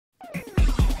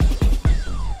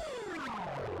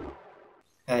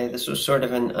Hi, this was sort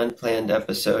of an unplanned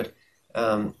episode.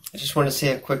 I just want to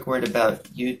say a quick word about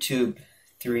YouTube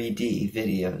 3D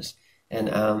videos,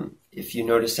 and if you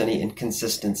notice any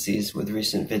inconsistencies with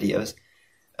recent videos.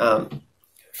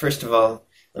 First of all,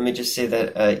 let me just say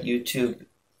that YouTube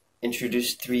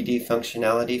introduced 3D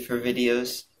functionality for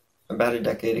videos about a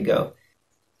decade ago.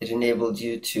 It enabled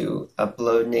you to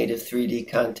upload native 3D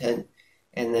content,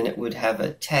 and then it would have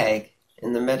a tag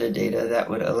in the metadata that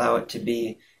would allow it to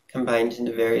be combined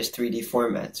into various 3D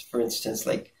formats. For instance,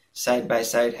 like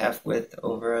side-by-side, half-width,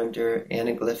 over-under,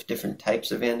 anaglyph, different types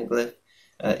of anaglyph,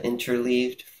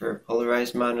 interleaved for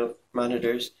polarized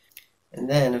monitors. And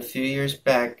then a few years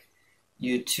back,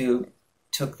 YouTube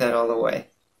took that all away.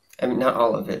 I mean, not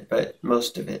all of it, but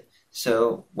most of it.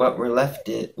 So what we're left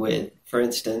with, for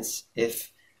instance,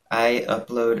 if I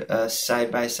upload a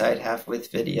side-by-side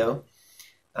half-width video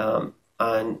on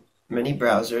many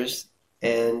browsers,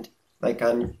 and like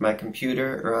on my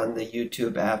computer or on the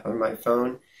YouTube app on my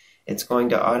phone, it's going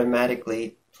to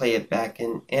automatically play it back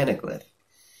in anaglyph.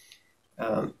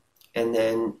 And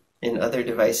then in other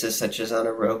devices, such as on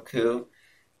a Roku,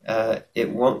 it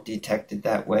won't detect it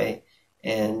that way,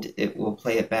 and it will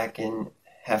play it back in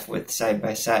half-width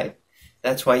side-by-side.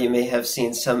 That's why you may have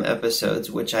seen some episodes,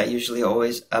 which I usually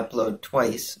always upload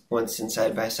twice, once in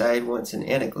side-by-side, once in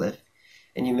anaglyph.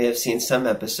 And you may have seen some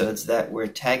episodes that were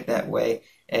tagged that way,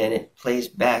 and it plays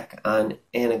back on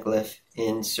anaglyph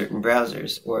in certain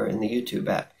browsers or in the YouTube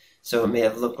app. So it may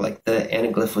have looked like the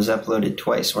anaglyph was uploaded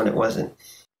twice when it wasn't.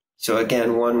 So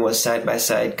again, one was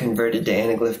side-by-side converted to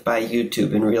anaglyph by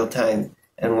YouTube in real time,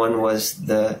 and one was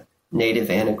the native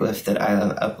anaglyph that I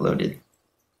uploaded.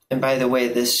 And by the way,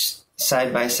 this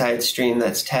side-by-side stream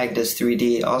that's tagged as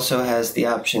 3D also has the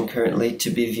option currently to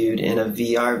be viewed in a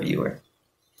VR viewer.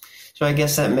 So I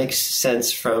guess that makes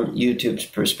sense from YouTube's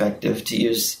perspective to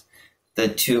use the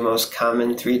two most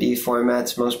common 3D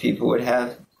formats most people would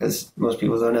have, because most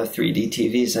people don't have 3D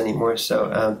TVs anymore.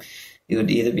 So it would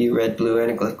either be red, blue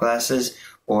anaglyph glasses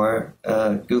or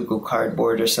Google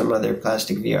Cardboard or some other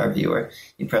plastic VR viewer.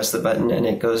 You press the button and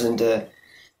it goes into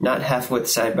not half-width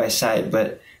side-by-side,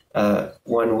 but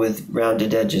one with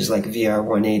rounded edges like VR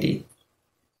 180.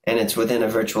 And it's within a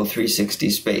virtual 360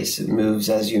 space. It moves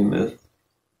as you move.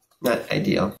 Not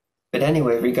ideal. But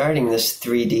anyway, regarding this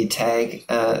 3D tag,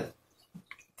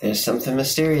 there's something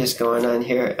mysterious going on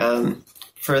here.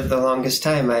 For the longest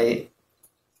time, I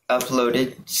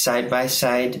uploaded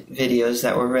side-by-side videos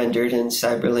that were rendered in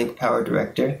CyberLink Power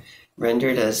Director,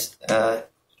 rendered as a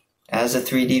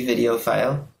 3D video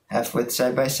file, half-width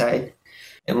side-by-side.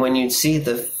 And when you'd see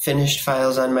the finished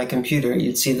files on my computer,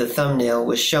 you'd see the thumbnail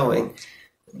was showing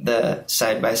the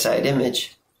side-by-side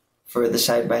image for the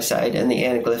side-by-side and the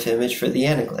anaglyph image for the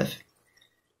anaglyph.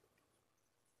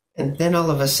 And then all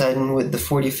of a sudden, with the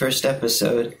 41st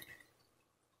episode,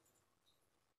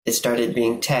 it started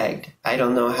being tagged. I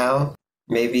don't know how.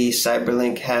 Maybe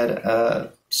CyberLink had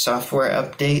a software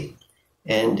update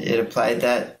and it applied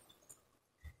that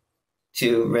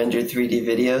to rendered 3D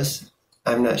videos.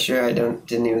 I'm not sure. I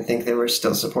didn't even think they were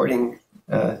still supporting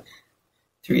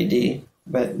 3D,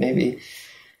 but maybe.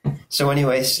 So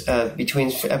anyways,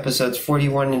 between episodes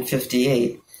 41 and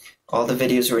 58, all the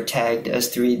videos were tagged as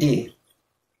 3D.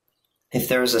 If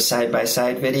there was a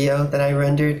side-by-side video that I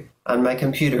rendered on my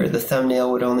computer, the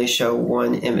thumbnail would only show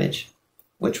one image,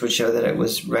 which would show that it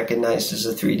was recognized as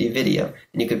a 3D video,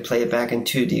 and you could play it back in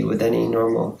 2D with any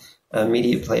normal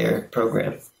media player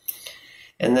program.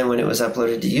 And then when it was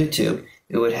uploaded to YouTube,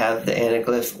 it would have the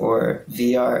anaglyph or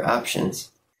VR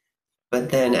options. But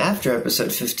then after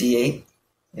episode 58,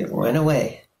 it went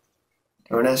away.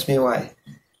 Don't ask me why.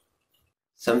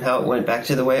 Somehow it went back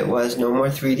to the way it was. No more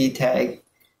 3D tag,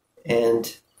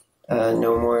 and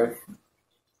no more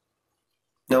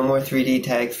 3D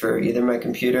tag for either my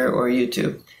computer or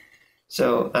YouTube.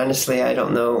 So honestly, I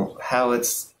don't know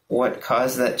what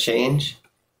caused that change,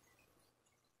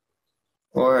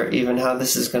 or even how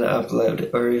this is going to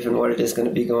upload, or even what it is going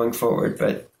to be going forward.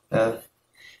 But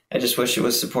I just wish it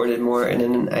was supported more. And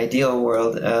in an ideal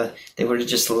world, they would have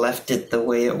just left it the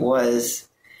way it was,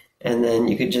 and then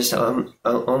you could just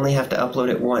only have to upload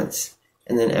it once,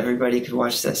 and then everybody could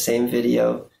watch that same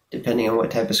video depending on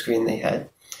what type of screen they had.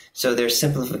 So their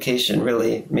simplification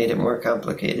really made it more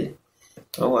complicated.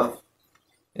 Oh well,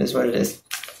 it is what it is.